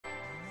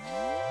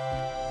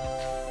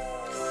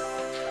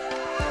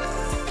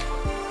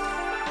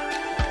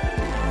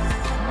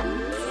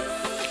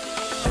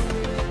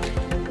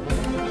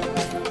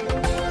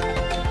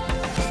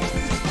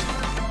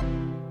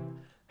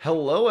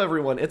Hello,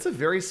 everyone. It's a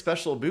very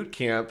special boot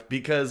camp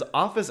because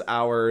Office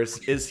Hours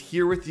is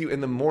here with you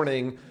in the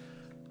morning.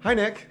 Hi,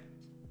 Nick.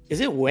 Is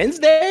it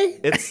Wednesday?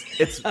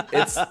 It's.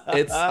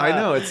 I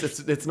know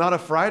it's not a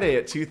Friday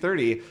at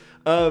 2:30.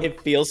 It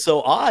feels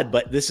so odd,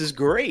 but this is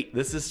great.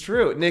 This is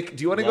true. Nick,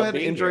 do you want to go ahead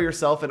and enjoy here.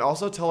 yourself and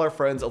also tell our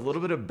friends a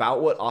little bit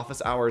about what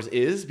Office Hours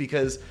is,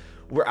 because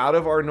we're out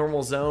of our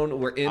normal zone.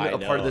 We're in a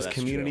part of this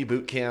community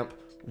boot camp.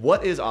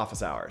 What is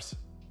Office Hours?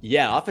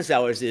 Yeah, Office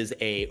Hours is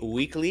a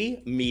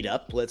weekly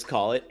meetup, let's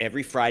call it,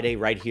 every Friday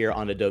right here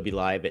on Adobe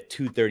Live at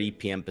 2:30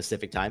 p.m.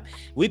 Pacific time.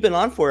 We've been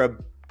on for a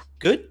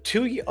good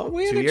 2 years. Oh,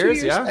 2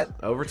 years, yeah,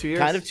 over 2 years.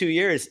 Kind of 2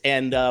 years.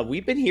 And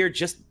we've been here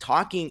just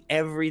talking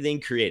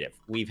everything creative.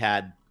 We've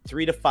had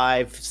 3 to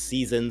 5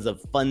 seasons of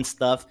fun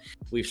stuff.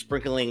 We're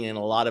sprinkling in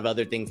a lot of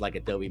other things like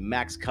Adobe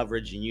Max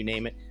coverage and you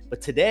name it.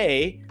 But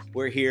today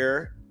we're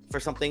here for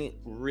something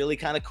really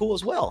kind of cool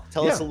as well.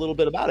 Tell us a little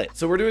bit about it.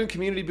 So we're doing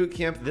community boot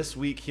camp this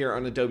week here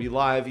on Adobe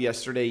Live.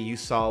 Yesterday you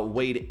saw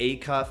Wade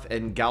Acuff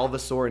and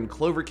Galvasaur and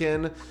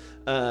Cloverkin.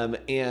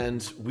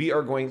 And we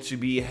are going to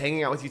be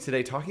hanging out with you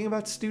today talking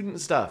about student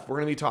stuff. We're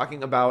going to be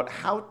talking about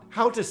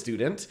how to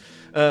student.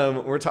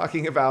 We're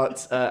talking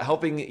about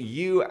helping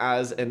you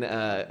as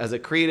a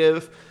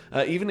creative,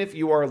 even if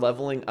you are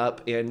leveling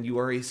up and you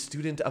are a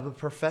student of a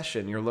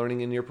profession, you're learning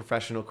in your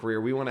professional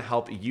career. We want to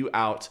help you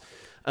out.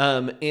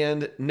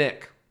 And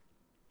Nick,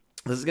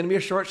 this is going to be a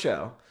short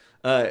show.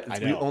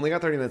 We only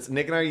got 30 minutes.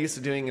 Nick and I are used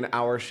to doing an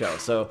hour show,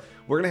 so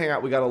we're going to hang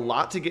out. We got a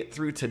lot to get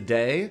through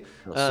today.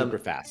 Super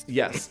fast.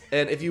 Yes.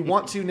 And if you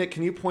want to, Nick,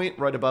 can you point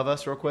right above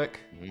us real quick?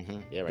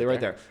 Yeah,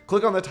 right there.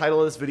 Click on the title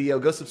of this video,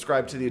 go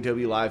subscribe to the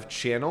Adobe Live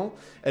channel,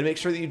 and make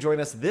sure that you join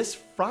us this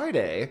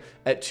Friday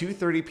at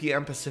 2:30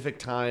 p.m. Pacific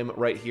time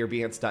right here,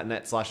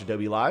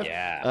 behance.net/Adobe Live.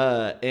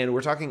 Yeah. And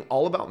we're talking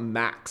all about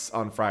Macs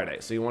on Friday,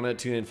 so you want to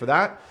tune in for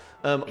that.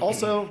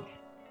 Also,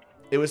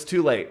 it was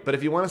too late, but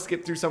if you want to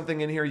skip through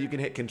something in here, you can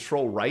hit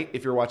Control Right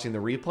if you're watching the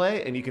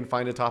replay, and you can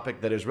find a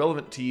topic that is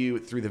relevant to you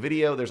through the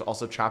video. There's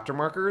also chapter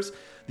markers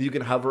that you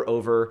can hover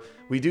over.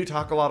 We do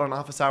talk a lot on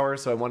Office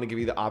Hours, so I want to give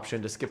you the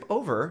option to skip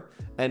over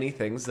any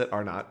things that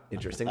are not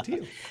interesting to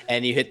you.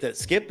 And you hit the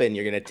skip, and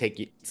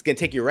it's gonna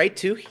take you right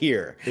to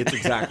here. It's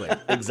exactly.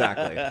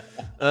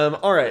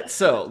 All right,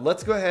 so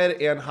let's go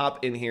ahead and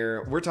hop in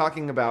here. We're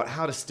talking about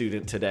how to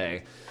student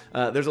today.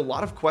 There's a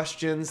lot of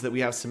questions that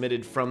we have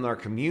submitted from our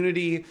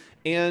community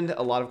and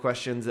a lot of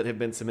questions that have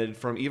been submitted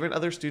from even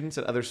other students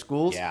at other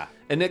schools. Yeah.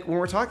 And Nick, when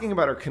we're talking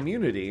about our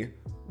community,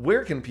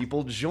 where can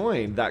people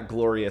join that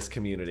glorious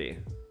community?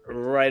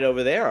 Right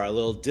over there, our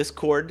little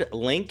Discord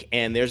link,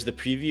 and there's the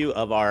preview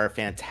of our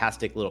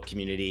fantastic little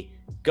community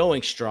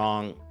going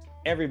strong.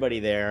 Everybody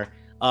there.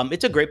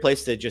 It's a great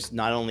place to just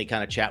not only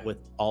kind of chat with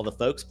all the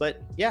folks,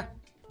 but yeah,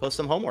 post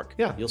some homework.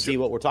 Yeah, you'll see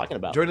what we're talking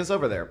about. Join us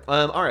over there.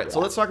 All right, so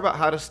let's talk about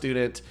how to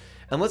student,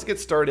 and let's get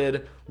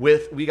started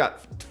with, we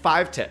got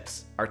 5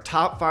 tips. Our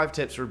top 5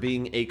 tips for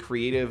being a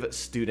creative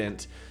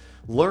student.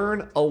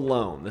 Learn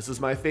alone. This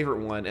is my favorite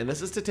one, and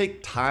this is to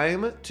take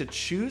time to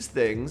choose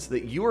things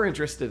that you are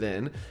interested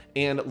in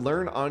and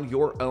learn on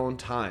your own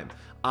time.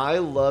 I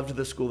loved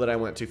the school that I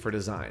went to for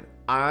design.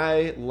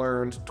 I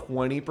learned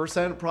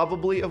 20%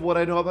 probably of what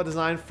I know about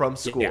design from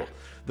school. Yeah.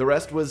 The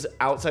rest was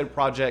outside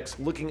projects,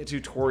 looking at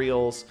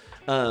tutorials,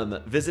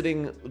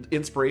 visiting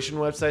inspiration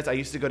websites. I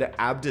used to go to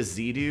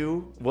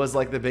Abdazidu was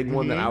like the big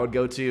one that I would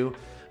go to.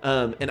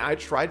 And I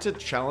tried to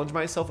challenge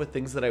myself with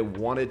things that I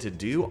wanted to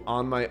do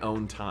on my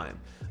own time.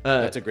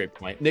 That's a great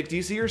point. Nick, do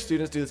you see your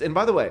students do this? And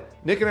by the way,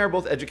 Nick and I are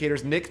both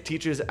educators. Nick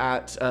teaches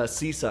at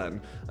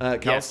CSUN,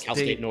 Cal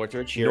State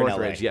Northridge here in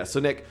LA. Yeah. So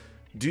Nick,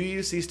 do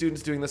you see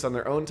students doing this on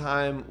their own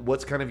time?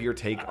 What's kind of your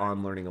take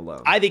on learning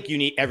alone? I think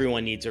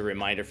everyone needs a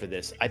reminder for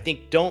this. I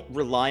think don't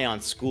rely on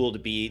school to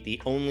be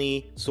the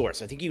only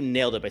source. I think you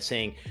nailed it by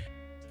saying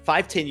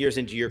 5-10 years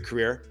into your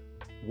career,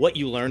 what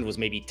you learned was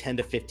maybe 10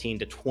 to 15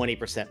 to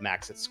 20%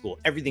 max at school.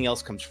 Everything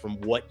else comes from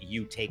what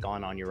you take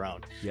on your own.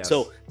 Yes.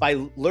 So by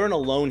learn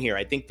alone here,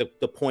 I think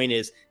the point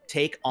is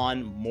take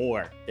on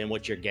more than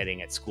what you're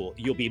getting at school.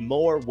 You'll be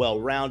more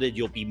well-rounded.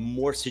 You'll be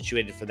more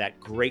situated for that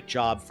great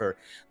job. For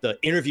the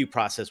interview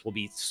process will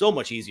be so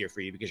much easier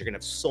for you because you're gonna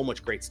have so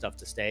much great stuff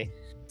to say.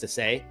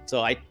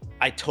 So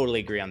I totally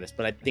agree on this,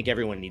 but I think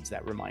everyone needs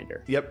that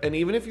reminder. Yep, and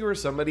even if you are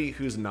somebody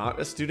who's not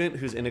a student,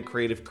 who's in a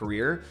creative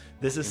career,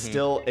 this is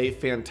still a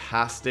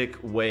fantastic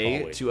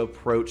way to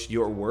approach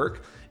your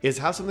work, is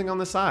have something on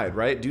the side,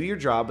 right? Do your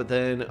job, but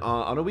then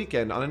on a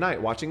weekend, on a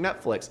night, watching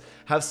Netflix,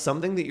 have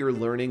something that you're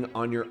learning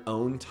on your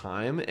own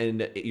time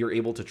and you're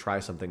able to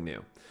try something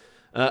new.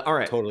 All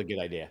right. Totally good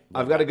idea.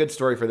 I've got a good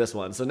story for this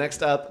one. So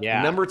next up,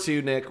 number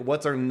 2, Nick,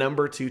 what's our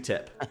number 2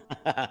 tip?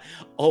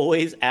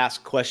 Always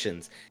ask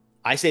questions.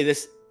 I say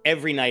this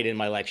every night in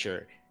my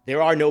lecture.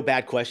 There are no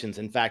bad questions.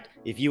 In fact,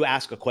 if you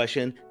ask a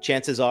question,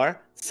 chances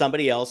are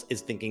somebody else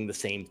is thinking the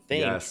same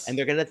thing. Yes. And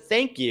they're going to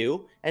thank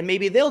you, and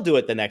maybe they'll do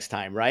it the next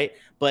time, right?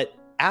 But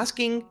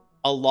asking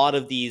a lot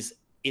of these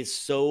is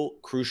so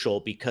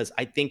crucial because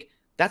I think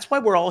that's why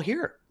we're all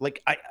here.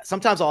 Like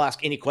sometimes I'll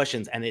ask any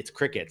questions and it's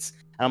crickets.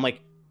 And I'm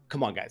like,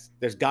 come on, guys,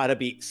 there's got to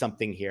be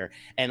something here.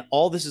 And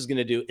all this is going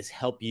to do is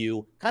help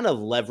you kind of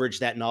leverage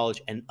that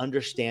knowledge and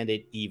understand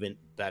it even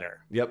better.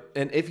 Yep.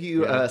 And if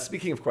you,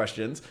 speaking of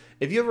questions,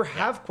 if you ever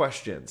have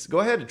questions, go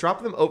ahead and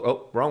drop them.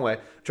 Oh, wrong way.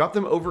 Drop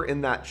them over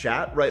in that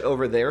chat right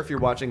over there if you're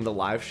watching the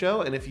live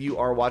show. And if you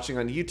are watching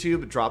on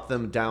YouTube, drop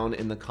them down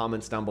in the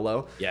comments down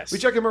below. Yes. We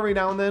check them every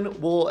now and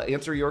then. We'll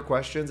answer your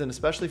questions. And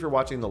especially if you're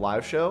watching the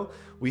live show,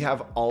 we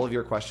have all of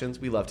your questions.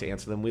 We love to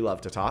answer them. We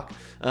love to talk.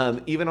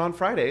 Even on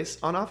Fridays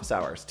on Office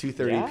Hours,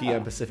 2:30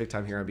 p.m. Pacific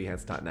time here on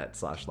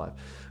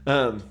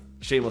behance.net/live.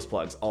 Shameless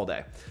plugs all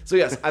day. So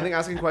yes, I think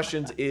asking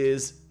questions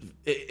is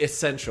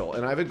essential.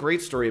 And I have a great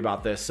story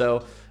about this.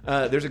 So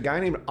there's a guy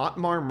named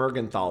Ottmar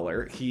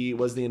Mergenthaler. He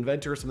was the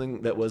inventor of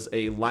something that was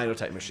a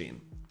linotype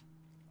machine.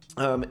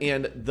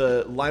 And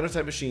the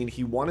linotype machine,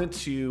 he wanted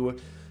to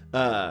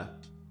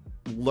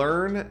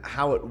learn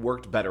how it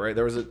worked better, right?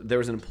 There was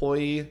an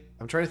employee,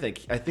 I'm trying to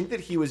think. I think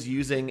that he was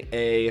using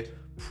a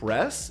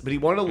press, but he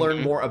wanted to learn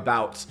more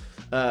about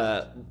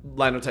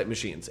linotype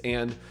machines.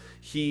 And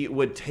he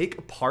would take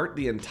apart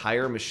the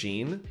entire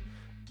machine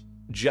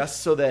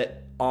just so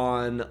that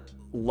on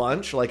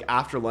lunch, like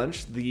after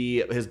lunch,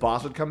 his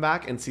boss would come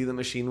back and see the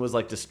machine was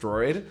like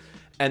destroyed.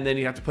 And then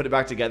you have to put it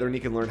back together and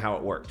he can learn how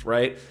it worked,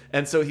 right?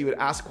 And so he would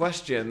ask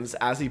questions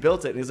as he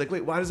built it. And he's like,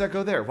 wait, why does that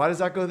go there? Why does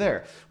that go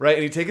there? Right?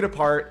 And he'd take it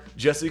apart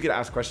just so you could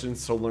ask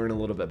questions to learn a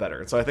little bit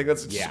better. And so I think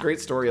that's just a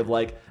great story of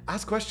like,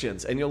 ask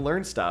questions and you'll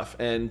learn stuff.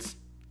 And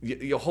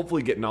you'll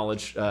hopefully get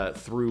knowledge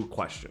through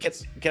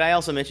questions. Can I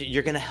also mention,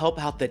 you're going to help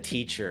out the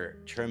teacher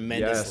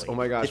tremendously. Yes. Oh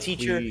my gosh, the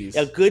teacher, please.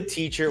 A good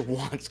teacher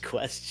wants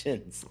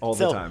questions. All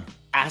the time.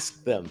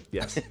 Ask them.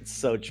 Yes. It's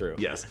so true.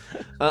 Yes.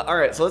 All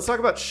right. So let's talk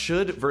about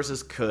should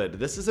versus could.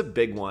 This is a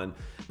big one.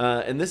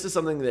 And this is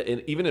something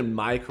that even in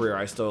my career,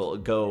 I still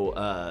go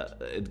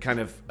and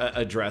kind of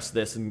address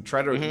this and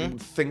try to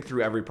think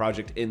through every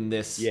project in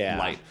this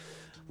light.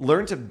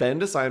 Learn to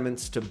bend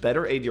assignments to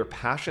better aid your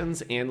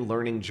passions and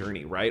learning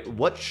journey, right?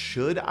 What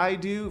should I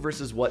do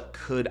versus what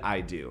could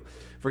I do?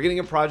 If we're getting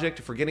a project,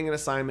 if we're getting an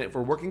assignment, if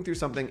we're working through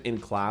something in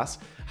class,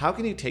 how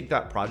can you take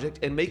that project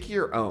and make it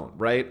your own,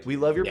 right? We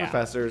love your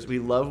professors. We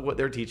love what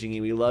they're teaching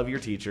you. We love your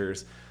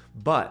teachers.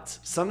 But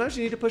sometimes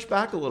you need to push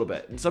back a little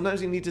bit. And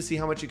sometimes you need to see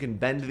how much you can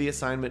bend the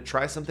assignment,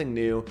 try something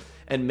new,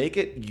 and make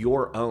it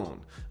your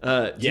own.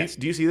 Do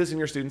you see this in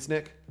your students,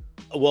 Nick?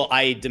 Well,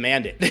 I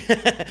demand it.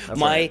 That's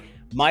right.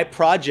 My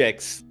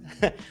projects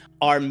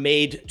are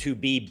made to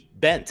be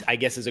bent, I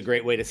guess is a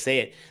great way to say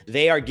it.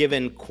 They are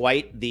given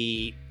quite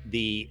the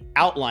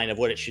outline of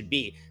what it should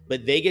be,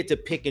 but they get to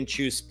pick and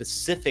choose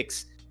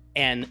specifics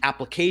and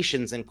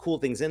applications and cool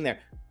things in there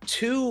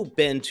to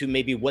bend to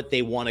maybe what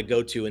they want to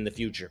go to in the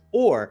future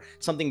or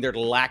something they're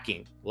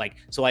lacking. Like,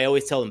 so I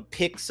always tell them,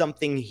 pick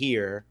something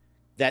here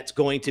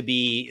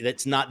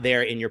that's not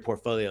there in your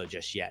portfolio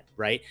just yet,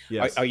 right?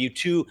 Yes.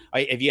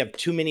 If you have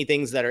too many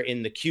things that are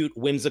in the cute,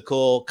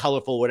 whimsical,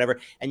 colorful, whatever,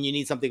 and you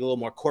need something a little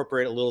more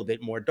corporate, a little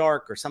bit more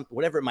dark or something,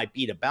 whatever it might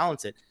be to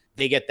balance it,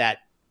 they get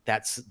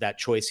that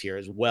choice here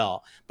as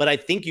well. But I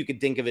think you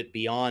could think of it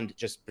beyond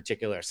just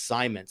particular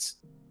assignments,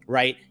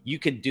 right? You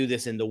could do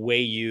this in the way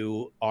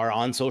you are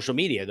on social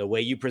media, the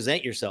way you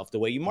present yourself, the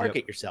way you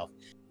market yourself.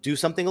 Do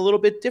something a little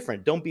bit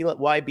different. Don't be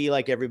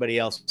like everybody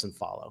else and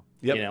follow.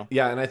 Yep. You know?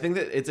 Yeah. And I think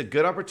that it's a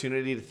good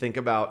opportunity to think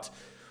about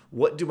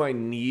what do I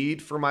need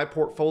for my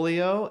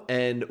portfolio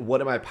and what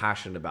am I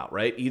passionate about,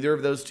 right? Either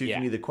of those two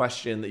can be the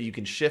question that you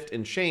can shift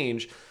and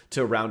change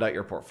to round out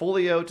your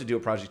portfolio, to do a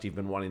project you've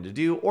been wanting to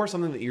do, or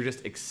something that you're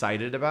just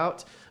excited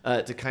about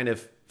to kind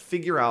of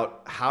figure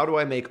out how do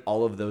I make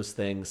all of those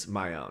things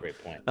my own.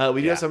 Great point.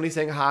 We do have somebody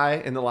saying hi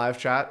in the live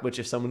chat, which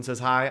if someone says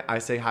hi, I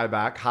say hi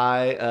back.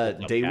 Hi,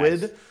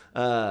 David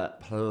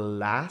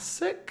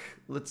Plasic.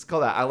 Let's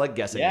call that. I like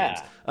guessing names.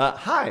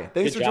 Hi,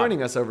 thanks for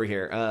joining us over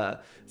here.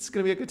 It's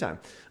going to be a good time.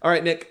 All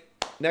right, Nick,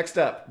 next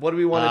up, what do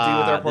we want to do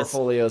with our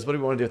portfolios? What do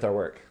we want to do with our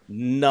work?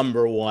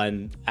 Number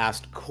one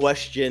asked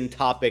question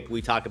topic we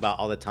talk about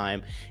all the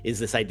time is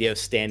this idea of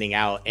standing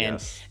out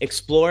and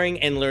exploring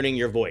and learning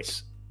your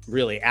voice.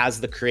 Really, as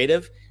the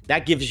creative,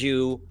 that gives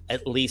you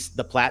at least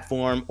the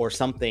platform or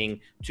something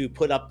to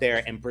put up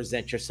there and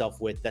present yourself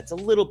with that's a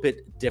little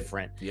bit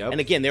different. And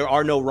again, there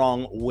are no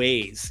wrong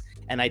ways.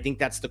 And I think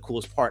that's the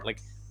coolest part. Like,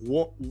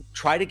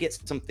 try to get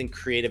something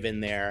creative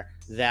in there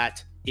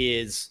that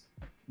is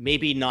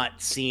maybe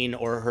not seen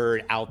or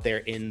heard out there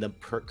in the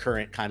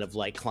current kind of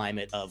like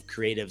climate of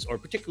creatives or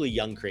particularly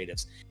young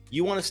creatives.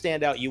 You want to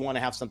stand out. You want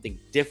to have something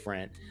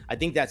different. I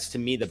think that's, to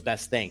me, the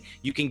best thing.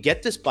 You can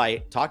get this by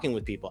talking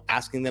with people,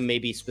 asking them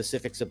maybe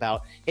specifics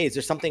about, hey, is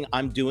there something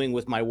I'm doing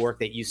with my work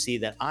that you see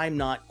that I'm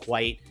not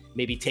quite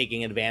maybe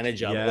taking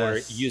advantage of or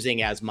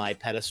using as my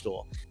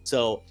pedestal?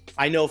 So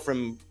I know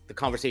from the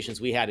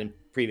conversations we had in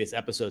previous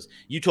episodes,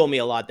 you told me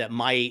a lot that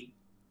my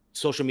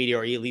social media,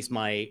 or at least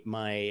my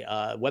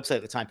website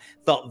at the time,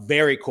 felt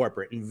very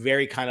corporate and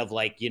very kind of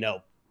like,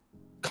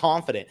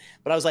 confident.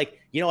 But I was like,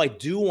 I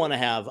do want to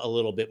have a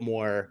little bit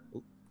more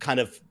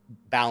kind of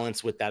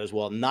balance with that as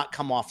well, not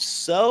come off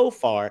so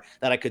far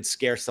that I could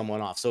scare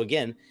someone off. So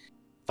again,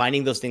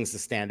 finding those things to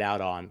stand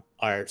out on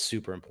are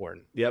super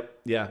important.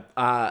 Yep. Yeah.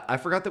 I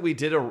forgot that we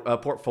did a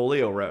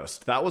portfolio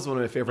roast. That was one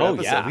of my favorite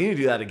episodes. Yeah. We need to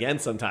do that again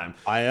sometime.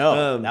 I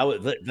know.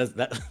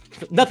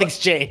 Nothing's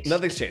changed.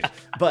 Nothing's changed.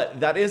 But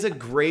that is a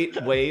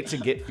great way to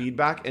get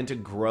feedback and to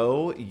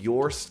grow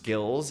your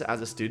skills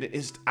as a student,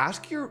 is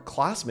ask your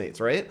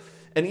classmates, right?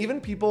 And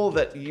even people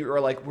that you are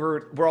like,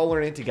 we're all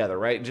learning together,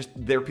 right? Just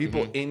they're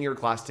people in your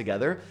class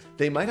together.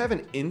 They might have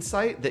an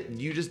insight that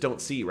you just don't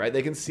see, right?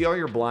 They can see all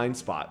your blind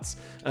spots,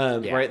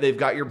 right? They've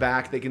got your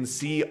back. They can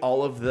see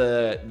all of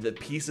the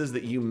pieces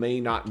that you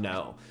may not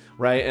know,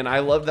 right? And I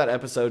love that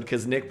episode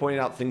because Nick pointed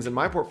out things in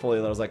my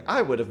portfolio that I was like,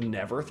 I would have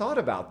never thought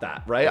about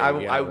that, right?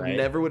 I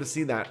never would have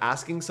seen that.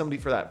 Asking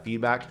somebody for that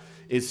feedback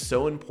is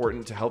so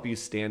important to help you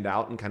stand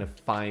out and kind of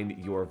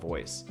find your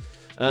voice.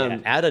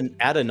 Add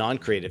a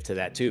non-creative to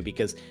that too,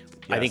 because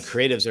I think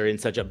creatives are in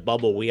such a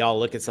bubble. We all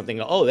look at something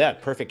and go, oh, yeah,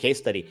 perfect case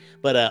study.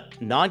 But a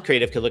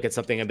non-creative could look at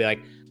something and be like,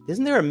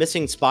 isn't there a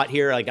missing spot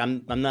here? Like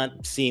I'm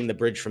not seeing the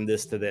bridge from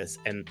this to this.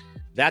 And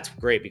that's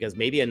great, because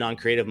maybe a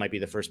non-creative might be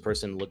the first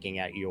person looking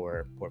at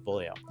your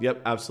portfolio.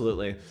 Yep,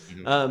 absolutely.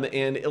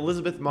 And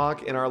Elizabeth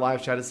Mock in our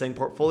live chat is saying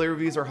portfolio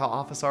reviews are how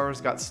Office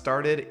Hours got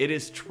started. It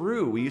is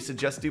true. We used to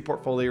just do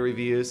portfolio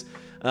reviews.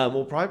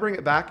 We'll probably bring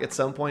it back at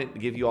some point to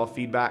give you all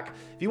feedback.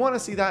 If you want to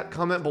see that,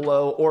 comment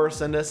below or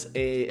send us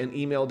an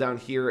email down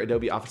here at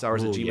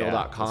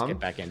adobeofficehours@gmail.com. Let's get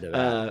back into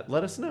that.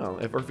 Let us know.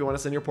 If you want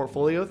to send your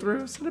portfolio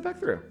through, send it back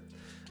through.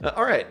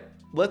 All right.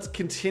 Let's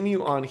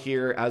continue on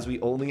here as we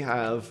only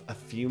have a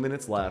few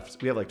minutes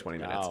left. We have like 20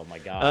 minutes. Oh my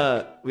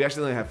God. We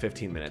actually only have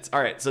 15 minutes.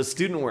 All right. So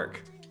student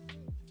work.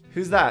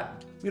 Who's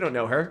that? We don't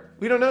know her.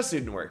 We don't know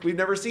student work. We've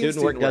never seen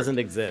student work. Doesn't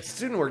exist.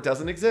 Student work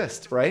doesn't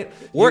exist, right?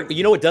 Work.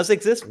 You know what does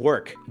exist?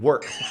 Work.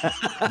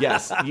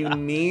 Yes. You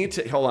need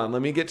to, hold on.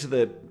 Let me get to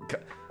the,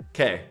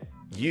 okay.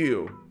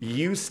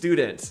 You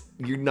students,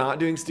 you're not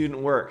doing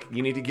student work.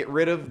 You need to get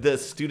rid of the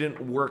student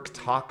work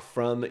talk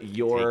from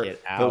your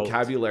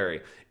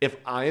vocabulary. If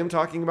I am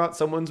talking about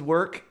someone's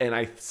work and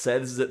I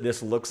says that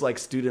this looks like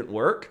student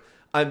work,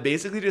 I'm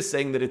basically just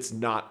saying that it's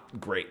not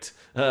great,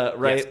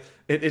 right? Yes.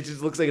 It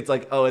just looks like it's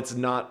like, oh, it's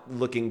not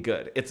looking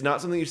good. It's not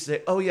something you should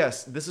say, oh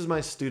yes, this is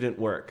my student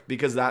work,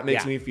 because that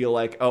makes me feel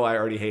like, oh, I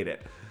already hate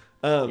it.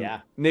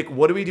 Nick,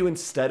 what do we do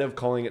instead of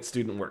calling it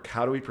student work?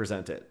 How do we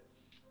present it?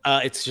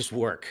 It's just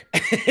work.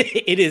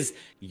 It is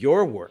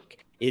your work.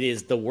 It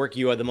is the work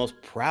you are the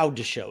most proud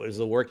to show. It is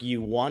the work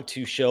you want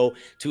to show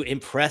to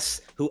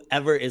impress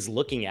whoever is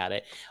looking at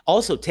it.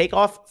 Also, take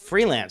off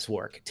freelance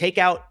work. Take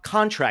out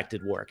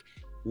contracted work.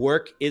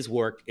 Work is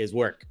work is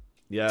work.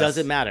 Yes.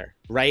 Doesn't matter,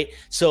 right?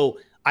 So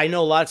I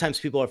know a lot of times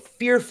people are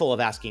fearful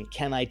of asking,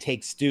 can I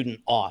take student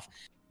off?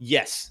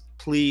 Yes,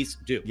 please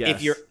do. Yes.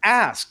 If you're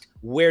asked,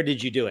 where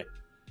did you do it?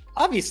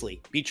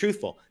 Obviously, be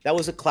truthful. That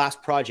was a class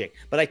project,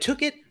 but I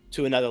took it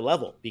to another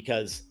level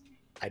because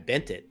I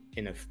bent it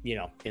in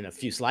a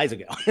few slides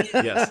ago.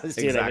 Yes,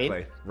 exactly. I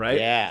mean? Right?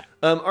 Yeah.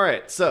 All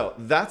right. So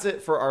that's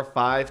it for our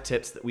 5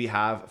 tips that we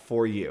have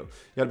for you.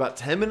 We got about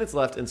 10 minutes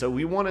left. And so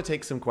we want to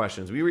take some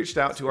questions. We reached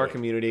out to our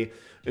community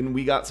and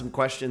we got some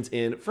questions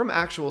in from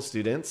actual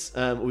students.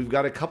 We've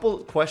got a couple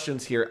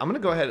questions here. I'm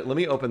going to go ahead. Let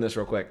me open this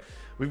real quick.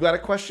 We've got a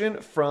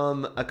question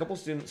from a couple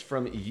students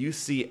from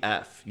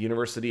UCF,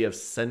 University of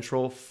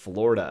Central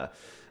Florida.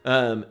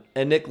 And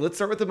Nick, let's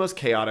start with the most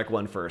chaotic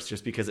one first,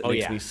 just because it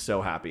makes me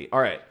so happy.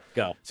 All right.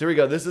 Go. So here we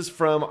go. This is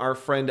from our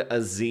friend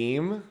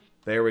Azim.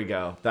 There we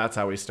go. That's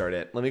how we start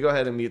it. Let me go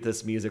ahead and mute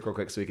this music real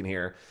quick so we can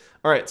hear.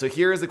 All right. So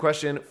here is the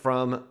question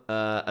from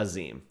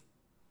Azim.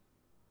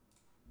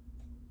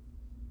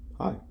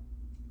 Hi.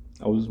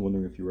 I was just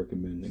wondering if you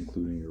recommend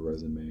including your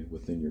resume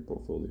within your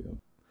portfolio.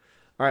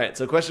 All right.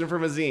 So question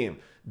from Azim.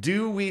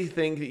 Do we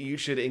think that you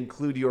should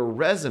include your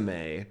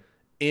resume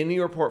in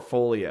your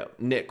portfolio?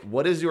 Nick,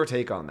 what is your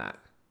take on that?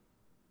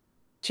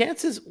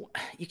 Chances,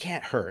 you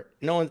can't hurt.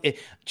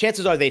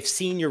 Chances are they've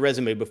seen your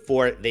resume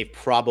before. They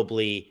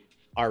probably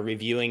are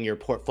reviewing your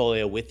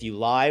portfolio with you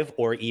live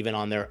or even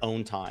on their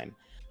own time.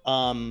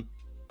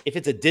 If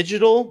it's a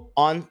digital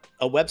on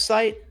a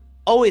website,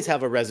 always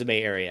have a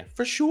resume area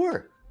for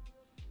sure.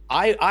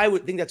 I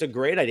would think that's a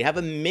great idea. Have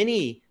a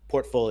mini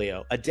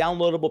portfolio, a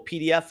downloadable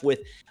PDF with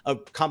a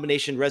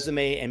combination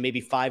resume and maybe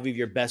 5 of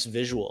your best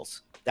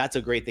visuals. That's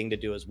a great thing to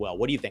do as well.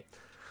 What do you think?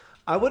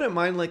 I wouldn't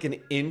mind like an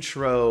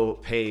intro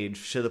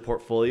page to the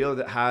portfolio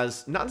that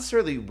has not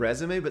necessarily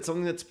resume, but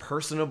something that's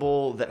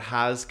personable, that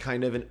has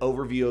kind of an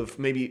overview of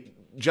maybe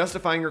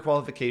justifying your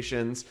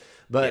qualifications,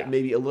 but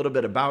maybe a little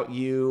bit about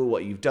you,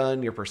 what you've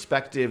done, your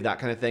perspective, that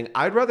kind of thing.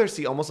 I'd rather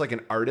see almost like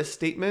an artist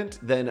statement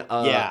than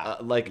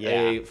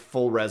a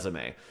full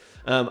resume.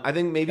 I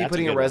think maybe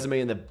putting a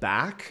resume in the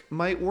back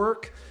might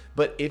work.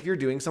 But if you're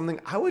doing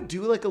something, I would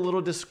do like a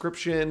little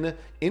description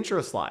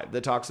intro slide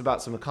that talks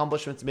about some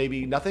accomplishments,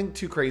 maybe nothing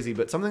too crazy,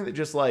 but something that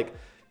just like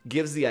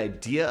gives the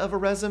idea of a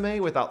resume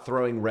without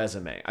throwing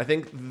resume. I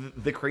think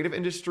the creative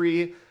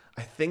industry,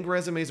 I think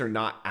resumes are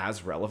not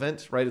as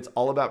relevant, right? It's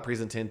all about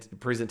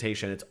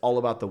presentation. It's all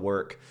about the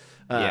work.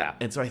 Yeah.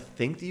 And so I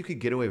think that you could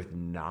get away with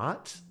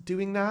not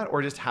doing that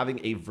or just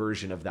having a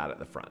version of that at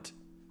the front.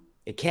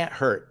 It can't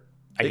hurt.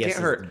 I guess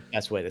can't hurt. The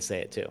best way to say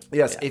it too.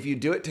 Yes, if you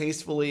do it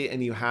tastefully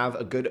and you have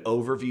a good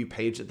overview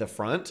page at the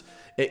front,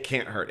 it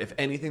can't hurt. If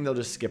anything, they'll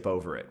just skip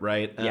over it,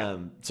 right? Yeah.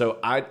 So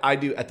I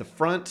do at the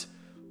front,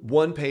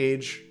 one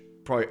page,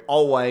 probably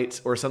all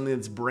white or something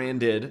that's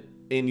branded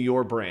in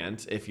your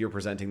brand if you're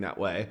presenting that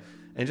way,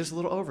 and just a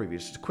little overview,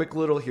 just a quick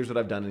little, here's what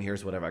I've done and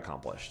here's what I've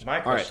accomplished.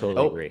 My question,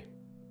 Totally agree.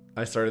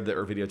 I started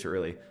the video too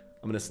early.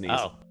 I'm going to sneeze.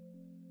 Oh.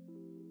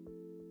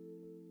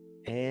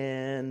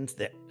 And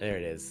there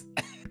it is.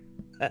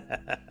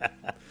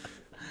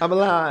 I'm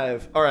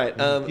alive. All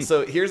right.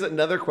 So here's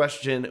another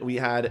question we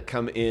had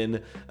come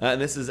in.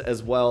 And this is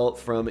as well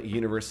from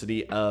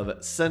University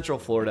of Central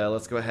Florida.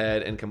 Let's go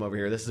ahead and come over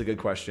here. This is a good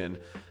question.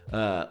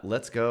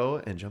 Let's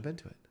go and jump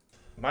into it.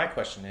 My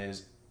question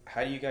is,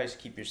 how do you guys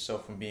keep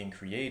yourself from being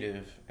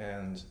creative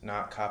and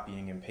not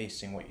copying and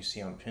pasting what you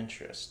see on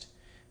Pinterest?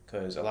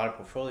 Because a lot of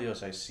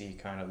portfolios I see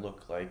kind of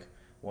look like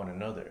one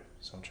another.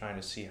 So I'm trying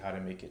to see how to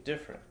make it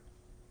different.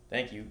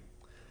 Thank you.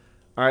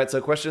 All right.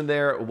 So question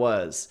there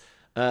was,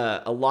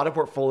 a lot of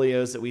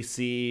portfolios that we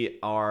see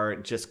are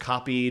just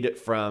copied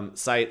from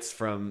sites,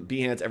 from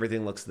Behance.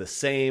 Everything looks the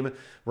same,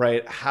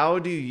 right? How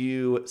do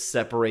you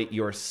separate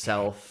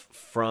yourself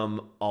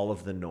from all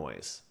of the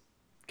noise?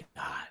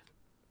 God,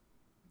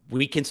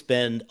 we can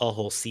spend a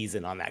whole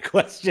season on that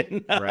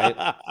question,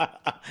 right?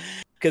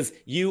 Because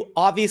you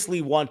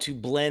obviously want to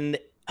blend.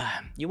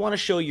 You want to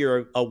show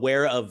you're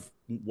aware of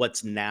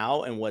what's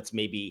now and what's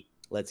maybe,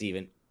 let's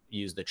even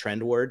use the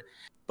trend word.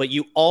 But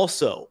you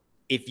also,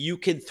 if you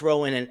could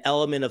throw in an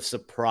element of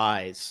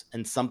surprise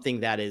and something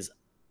that is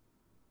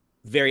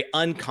very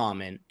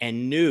uncommon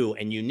and new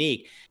and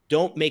unique,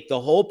 don't make the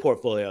whole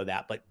portfolio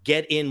that, but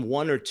get in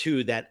one or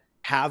two that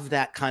have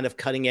that kind of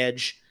cutting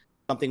edge,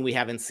 something we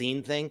haven't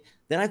seen thing,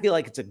 then I feel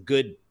like it's a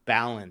good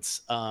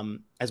balance.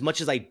 As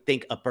much as I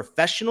think a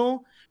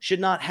professional should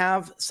not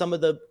have some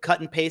of the cut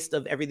and paste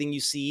of everything you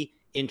see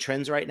in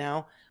trends right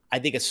now, I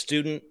think a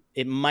student,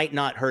 it might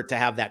not hurt to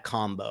have that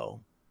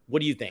combo.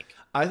 What do you think?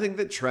 I think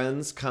that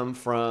trends come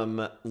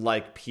from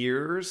like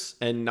peers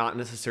and not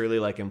necessarily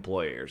like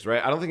employers,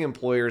 right? I don't think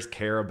employers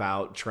care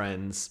about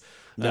trends.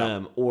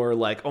 No. Or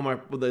like,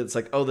 it's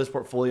like, oh, this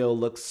portfolio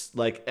looks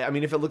like, I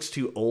mean, if it looks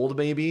too old,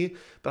 maybe,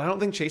 but I don't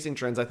think chasing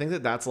trends. I think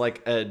that that's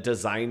like a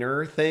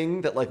designer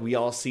thing that like we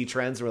all see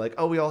trends and we're like,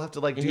 oh, we all have to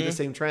like do the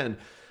same trend.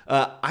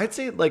 I'd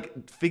say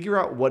like figure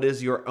out what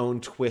is your own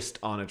twist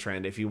on a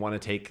trend. If you want to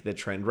take the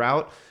trend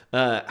route,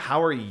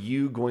 how are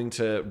you going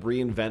to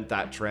reinvent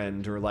that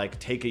trend or like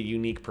take a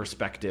unique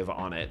perspective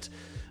on it?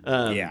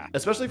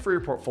 Especially for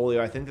your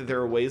portfolio, I think that there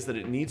are ways that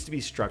it needs to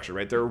be structured,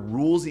 right? There are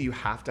rules that you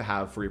have to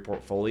have for your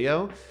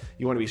portfolio.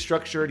 You want to be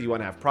structured. You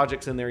want to have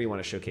projects in there. You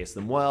want to showcase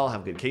them well,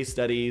 have good case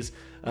studies,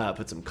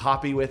 put some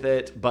copy with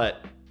it.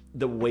 But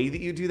the way that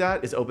you do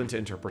that is open to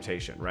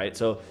interpretation, right?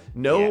 So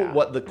know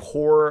what the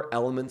core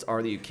elements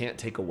are that you can't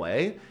take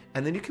away,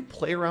 and then you can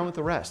play around with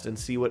the rest and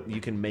see what you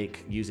can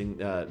make using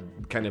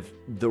kind of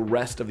the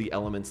rest of the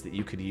elements that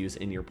you could use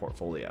in your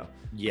portfolio.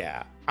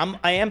 Yeah,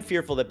 I am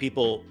fearful that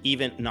people,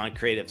 even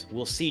non-creatives,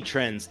 will see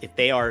trends if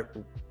they are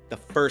the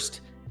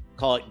first,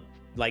 call it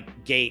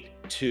like gate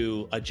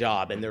to a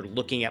job, and they're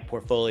looking at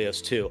portfolios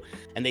too,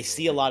 and they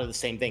see a lot of the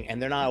same thing and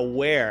they're not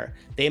aware.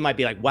 They might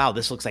be like, wow,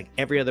 this looks like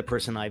every other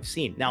person I've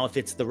seen. Now, if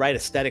it's the right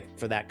aesthetic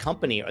for that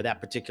company or that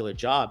particular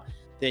job,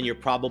 then you're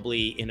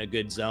probably in a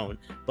good zone.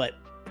 But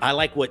I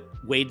like what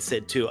Wade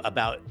said too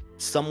about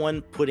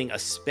someone putting a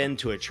spin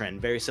to a trend,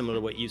 very similar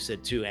to what you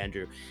said too,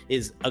 Andrew,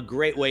 is a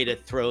great way to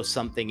throw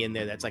something in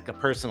there that's like a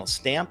personal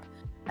stamp,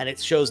 and it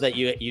shows that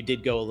you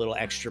did go a little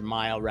extra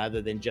mile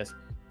rather than just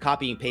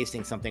copying and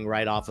pasting something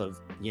right off of,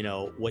 you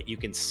know, what you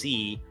can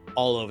see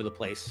all over the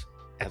place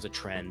as a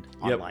trend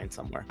online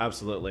somewhere.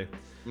 Absolutely.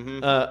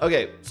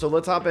 Okay, so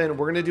let's hop in.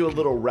 We're going to do a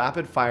little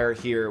rapid fire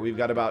here. We've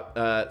got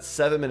about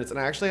 7 minutes, and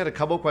I actually had a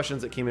couple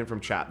questions that came in from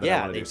chat that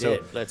I want to do.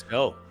 So let's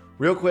go.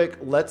 Real quick,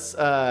 let's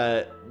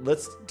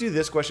do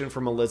this question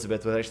from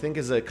Elizabeth, which I think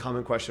is a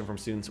common question from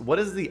students. What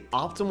is the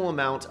optimal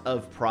amount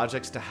of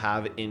projects to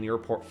have in your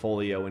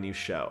portfolio when you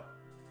show?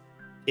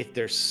 If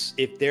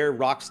they're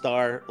rock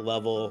star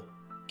level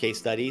case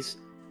studies,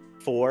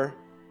 4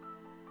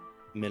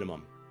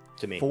 minimum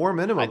to me. 4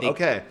 minimum.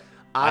 Okay.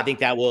 I think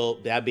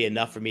that'd be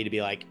enough for me to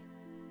be like,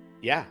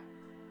 yeah.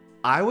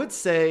 I would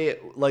say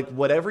like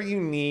whatever you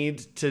need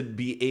to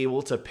be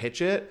able to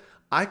pitch it.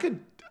 I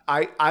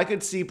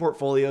could see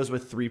portfolios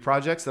with 3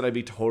 projects that I'd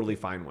be totally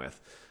fine with.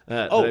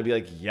 That I'd be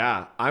like,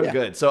 yeah, I'm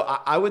good. So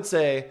I would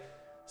say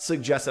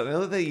suggest it. I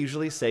know that they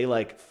usually say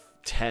like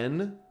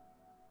 10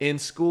 in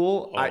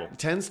school.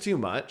 10's too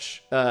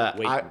much.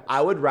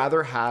 I would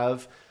rather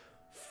have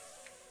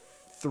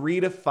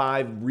 3 to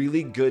 5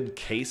 really good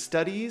case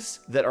studies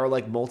that are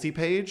like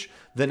multi-page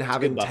than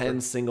having 10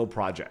 single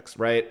projects,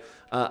 right?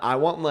 I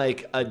want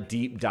like a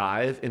deep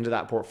dive into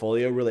that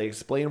portfolio, really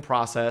explain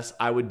process.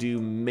 I would do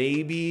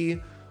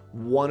maybe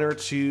 1 or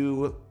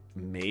 2,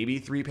 maybe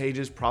 3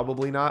 pages,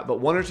 probably not, but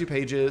 1 or 2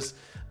 pages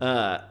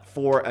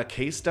for a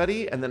case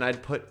study. And then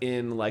I'd put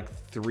in like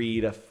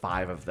 3 to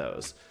 5 of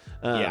those.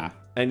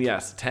 And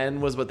yes, 10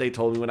 was what they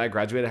told me when I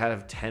graduated. I had to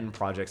have 10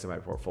 projects in my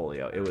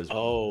portfolio. It was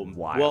wild.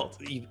 Well,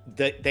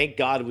 thank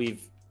God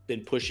we've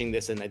been pushing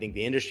this, and I think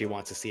the industry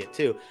wants to see it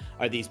too,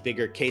 are these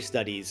bigger case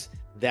studies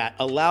that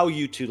allow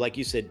you to, like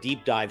you said,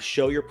 deep dive,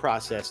 show your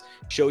process,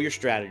 show your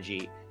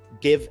strategy,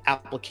 give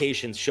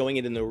applications, showing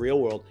it in the real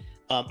world.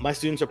 My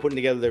students are putting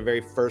together their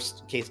very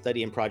first case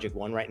study in Project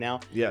 1 right now.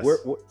 Yes.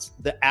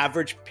 The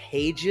average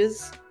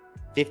pages,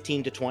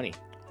 15 to 20.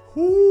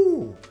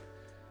 Whoo.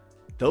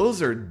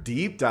 Those are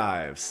deep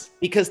dives.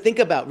 Because think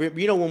about,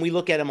 when we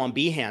look at them on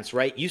Behance,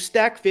 right? You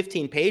stack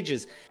 15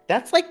 pages,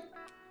 that's like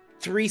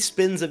 3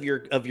 spins of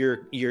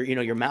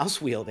your mouse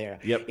wheel there.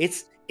 Yep.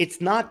 It's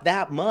not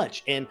that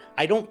much. And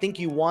I don't think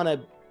you want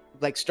to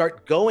like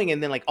start going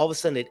and then like all of a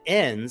sudden it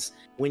ends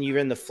when you're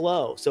in the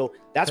flow. So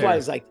that's why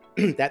it's like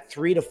that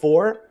 3 to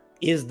 4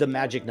 is the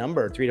magic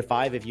number. 3 to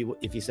 5 if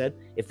you said,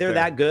 if they're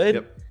that good.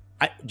 Yep.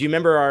 Do you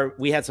remember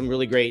we had some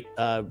really great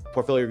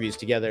portfolio reviews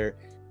together,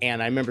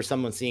 and I remember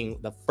someone seeing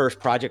the first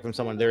project from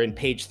someone, they're in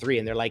page 3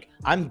 and they're like,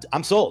 I'm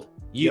sold.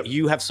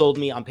 You have sold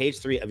me on page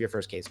 3 of your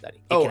first case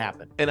study. It can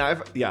happen. And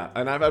I've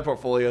had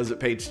portfolios at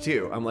page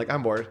 2. I'm like,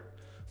 I'm bored.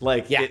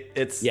 Like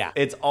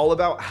it's all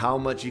about how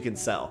much you can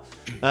sell.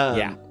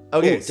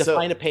 Okay.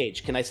 Define a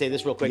page. Can I say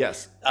this real quick?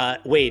 Yes.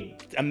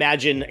 Wade,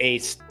 imagine a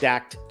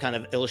stacked kind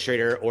of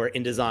Illustrator or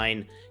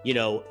InDesign,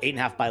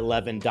 8.5 by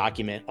 11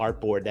 document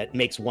artboard that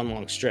makes one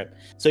long strip.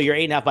 So your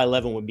 8.5 by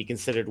 11 would be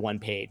considered one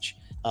page.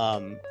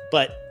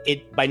 But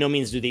it by no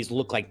means do these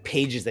look like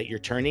pages that you're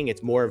turning.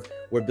 It's more of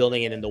we're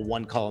building it in the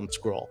 1 column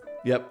scroll.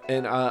 Yep.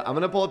 And I'm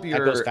going to pull up that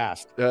goes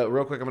fast.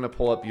 Real quick, I'm going to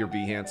pull up your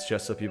Behance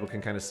just so people can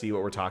kind of see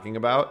what we're talking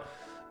about.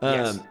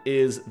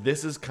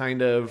 This is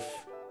kind of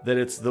that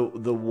it's the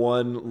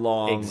one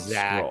long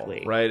scroll,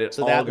 right?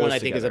 So that one I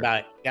think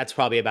that's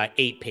probably about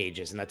 8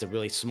 pages, and that's a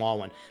really small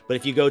one. But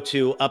if you go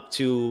up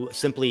to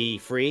Simply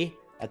Free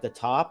at the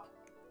top,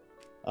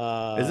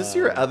 is this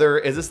your other?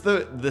 Is this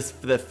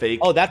the fake?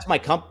 Oh, that's my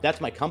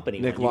company.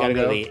 Nick one.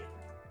 Longo. You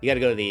got to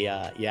go to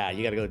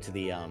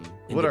the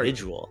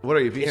individual. What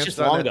are you? It's just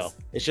Longo.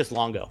 It's just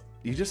Longo.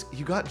 You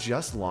got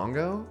just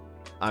Longo?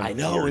 I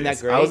know, isn't that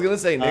great? I was gonna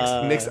say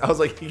Nick's. I was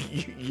like,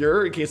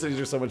 your case studies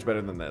are so much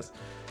better than this.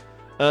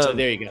 So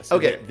there you go. So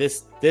okay,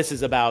 this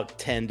is about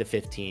 10 to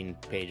 15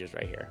 pages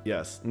right here.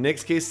 Yes,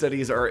 Nick's case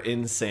studies are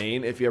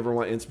insane. If you ever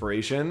want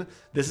inspiration,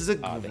 this is a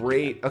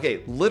great.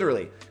 Okay,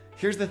 literally,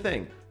 here's the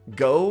thing: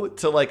 go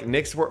to like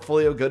Nick's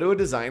portfolio, go to a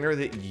designer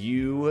that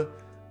you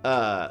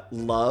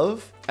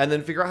love, and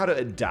then figure out how to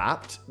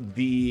adapt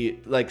the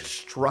like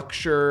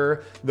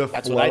structure, the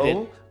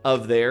flow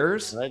of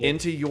theirs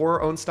into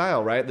your own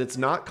style, right? That's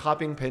not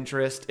copying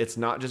Pinterest. It's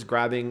not just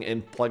grabbing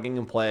and plugging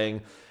and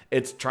playing.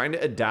 It's trying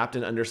to adapt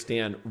and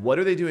understand what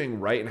are they doing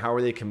right and how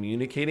are they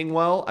communicating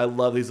well. I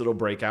love these little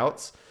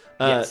breakouts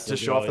to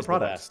show off the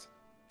product.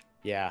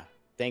 Yeah.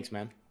 Thanks,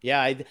 man.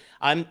 Yeah.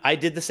 I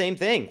did the same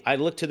thing. I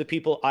looked to the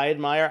people I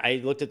admire.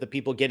 I looked at the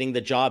people getting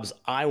the jobs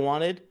I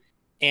wanted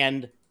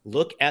and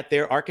look at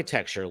their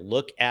architecture,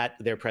 look at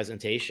their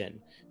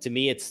presentation. To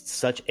me,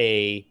 it's like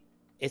a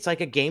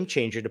game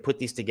changer to put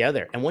these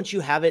together. And once you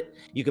have it,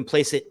 you can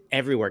place it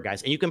everywhere,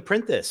 guys. And you can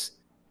print this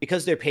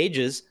because they're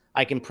pages.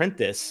 I can print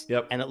this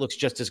and it looks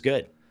just as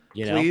good.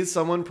 Please,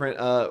 someone print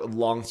a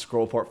long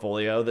scroll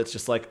portfolio that's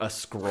just like a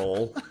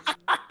scroll.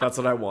 That's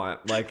what I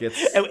want. Like it's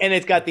and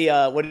it's got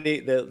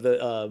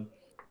the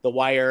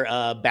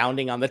wire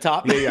bounding on the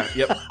top. Yeah,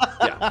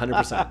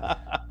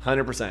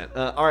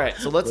 100%. All right,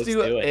 so let's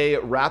do a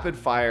rapid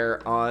fire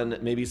on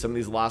maybe some of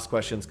these last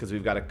questions because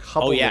we've got a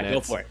couple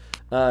minutes. Go for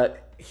it.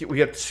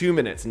 We have 2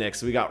 minutes, Nick,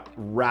 so we got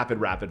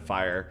rapid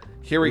fire.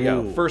 Here we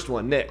go. First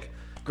one, Nick.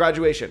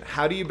 Graduation.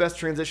 How do you best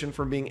transition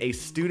from being a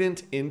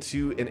student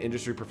into an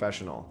industry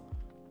professional?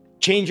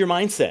 Change your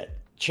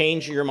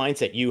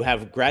mindset. You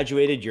have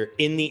graduated. You're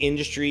in the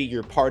industry.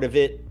 You're part of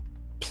it.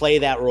 Play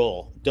that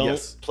role.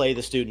 Don't play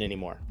the student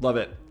anymore. Love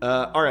it.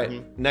 All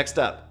right. Next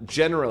up,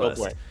 generalist.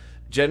 Go for it.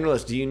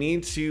 Generalist. Do you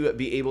need to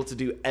be able to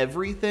do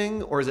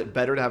everything, or is it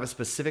better to have a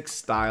specific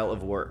style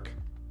of work?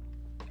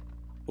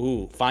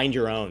 Find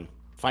your own.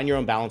 Find your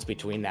own balance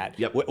between that.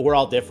 Yep. We're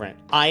all different.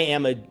 I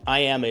am a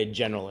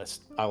generalist.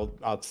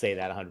 I'll say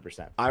that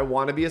 100%. I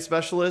want to be a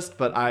specialist,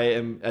 but I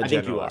am a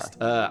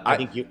generalist.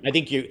 I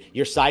think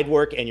your side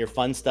work and your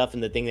fun stuff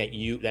and the thing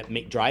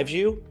that drives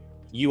you,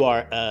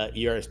 you're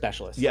a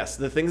specialist. Yes,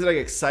 the things that I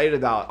get excited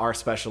about are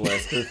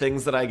specialists. The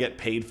things that I get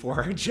paid for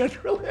are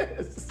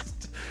generalists.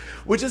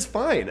 Which is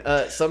fine.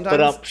 Sometimes,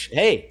 sometimes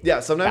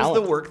balance.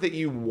 The work that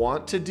you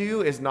want to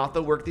do is not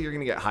the work that you're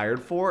going to get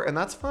hired for, and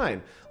that's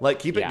fine. Like,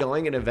 keep it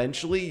going, and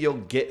eventually you'll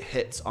get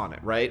hits on it,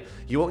 right?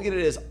 You won't get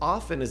it as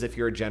often as if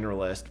you're a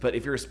generalist, but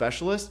if you're a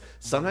specialist,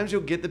 sometimes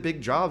you'll get the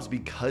big jobs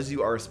because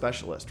you are a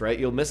specialist, right?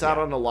 You'll miss out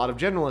on a lot of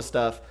generalist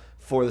stuff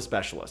for the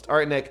specialist. All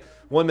right, Nick,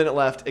 1 minute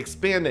left.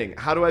 Expanding.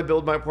 How do I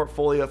build my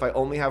portfolio if I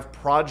only have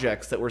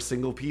projects that were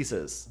single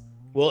pieces?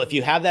 Well, if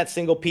you have that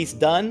single piece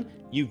done,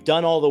 you've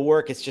done all the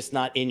work. It's just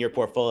not in your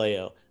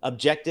portfolio.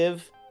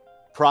 Objective,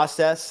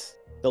 process,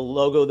 the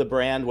logo, the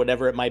brand,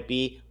 whatever it might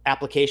be,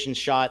 application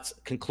shots,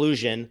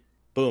 conclusion,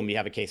 boom, you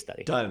have a case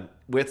study. Done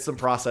with some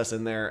process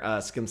in there.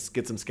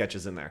 Get some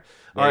sketches in there.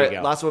 There All you right,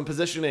 go. last one,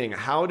 positioning.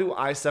 How do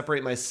I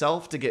separate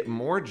myself to get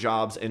more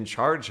jobs and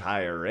charge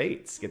higher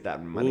rates? Get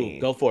that money.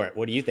 Ooh, go for it.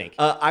 What do you think?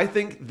 I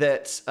think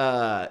that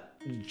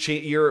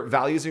your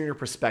values and your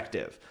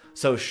perspective.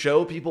 So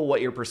show people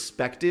what your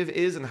perspective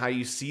is and how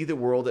you see the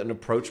world and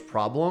approach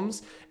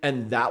problems.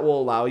 And that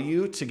will allow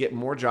you to get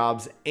more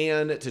jobs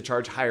and to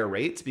charge higher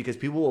rates because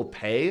people will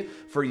pay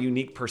for a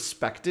unique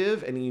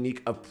perspective and a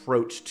unique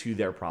approach to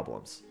their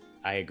problems.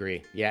 I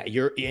agree. Yeah,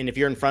 and if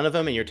you're in front of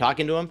them and you're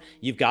talking to them,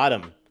 you've got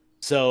them.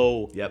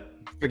 So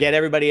forget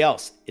everybody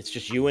else. It's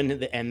just you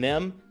and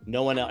them.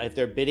 No one else. If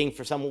they're bidding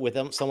for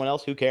someone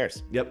else, who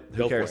cares? Yep.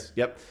 Who cares?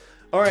 Yep.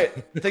 All right.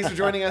 Thanks for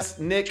joining us,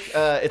 Nick.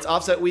 It's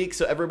offset week,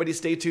 so everybody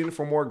stay tuned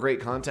for more great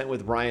content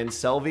with Ryan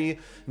Selvey.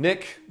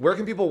 Nick, where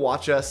can people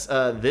watch us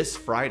this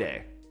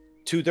Friday?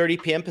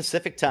 2:30 p.m.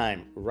 Pacific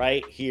time,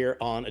 right here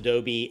on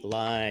Adobe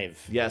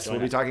Live. Yes, Join we'll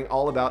be us. talking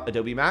all about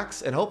Adobe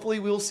Max, and hopefully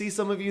we'll see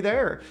some of you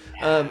there.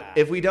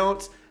 If we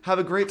don't, have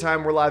a great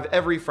time. We're live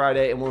every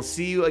Friday, and we'll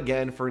see you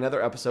again for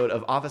another episode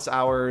of Office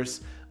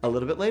Hours a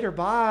little bit later.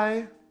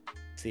 Bye.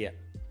 See ya.